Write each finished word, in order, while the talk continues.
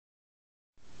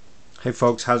Hey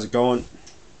folks, how's it going?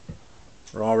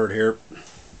 Robert here.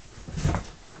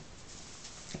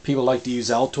 People like to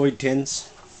use Altoid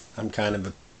tins. I'm kind of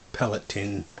a pellet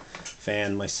tin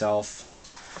fan myself.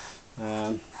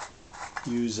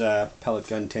 Use pellet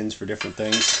gun tins for different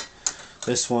things.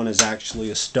 This one is actually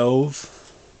a stove.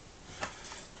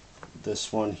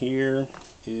 This one here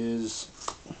is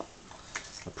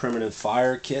a primitive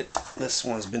fire kit. This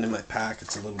one's been in my pack.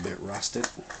 It's a little bit rusted.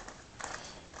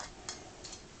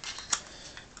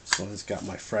 This one's got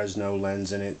my Fresno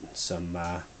lens in it, some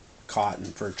cotton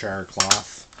for char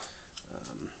cloth,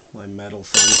 my metal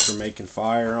things for making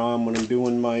fire on when I'm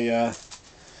doing my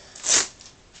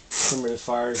primitive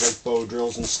fires like bow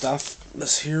drills and stuff.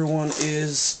 This here one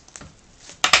is,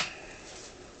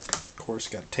 of course,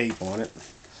 got tape on it.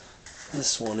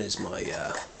 This one is my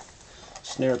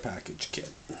snare package kit,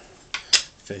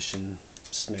 fishing,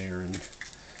 snaring.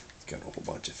 It's got a whole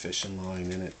bunch of fishing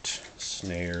line in it,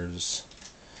 snares.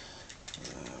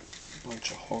 A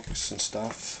bunch of hooks and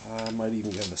stuff. I might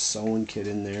even get a sewing kit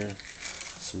in there.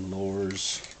 Some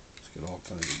lures. It's got all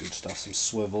kinds of good stuff. Some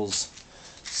swivels,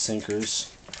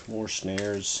 sinkers, more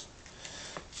snares.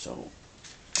 So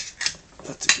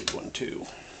that's a good one too.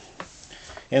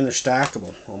 And they're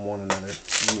stackable on one another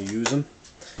when you use them.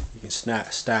 You can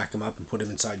stack them up and put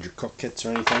them inside your cook kits or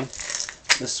anything.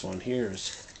 This one here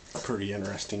is a pretty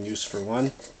interesting use for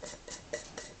one.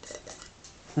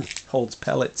 Holds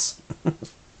pellets.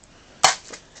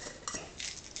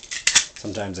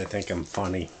 Sometimes I think I'm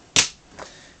funny.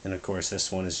 And of course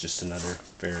this one is just another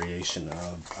variation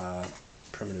of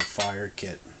primitive fire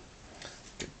kit.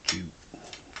 Got jute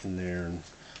in there and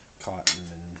cotton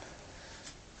and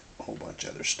a whole bunch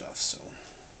of other stuff. So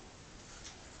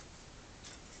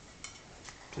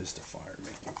just a fire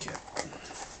making kit.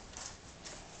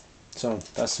 So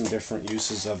that's some different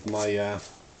uses of my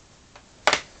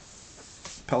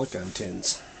pellet gun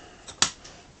tins.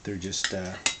 They're just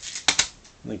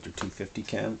I think they're 250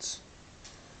 counts.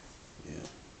 Yeah,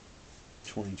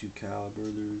 22 caliber.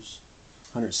 There's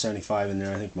 175 in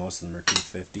there. I think most of them are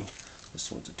 250.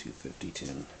 This one's a 250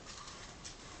 tin.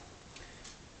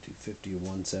 250 or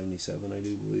 177, I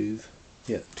do believe.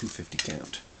 Yeah, 250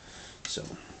 count. So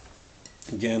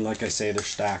again, like I say, they're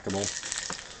stackable.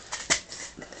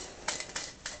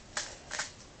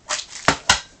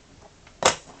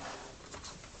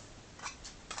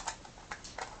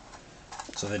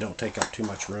 So they don't take up too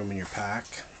much room in your pack.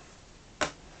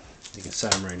 You can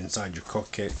set them right inside your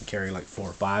cook kit and carry like 4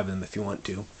 or 5 of them if you want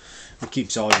to. It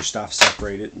keeps all your stuff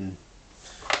separated and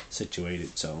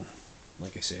situated. So,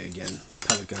 like I say again,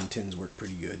 pellet gun tins work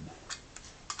pretty good.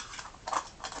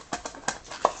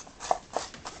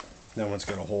 That one's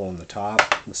got a hole in the top.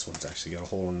 This one's actually got a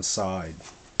hole in the side.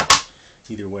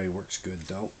 Either way works good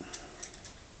though.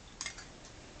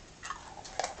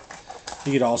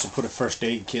 You could also put a first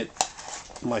aid kit.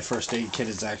 My first aid kit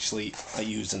is actually, I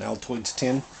use an Altoids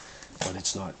tin, but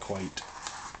it's not quite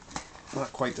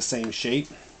the same shape.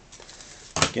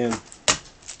 Again,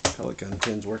 pellet gun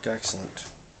tins work excellent.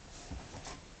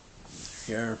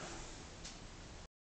 There you are.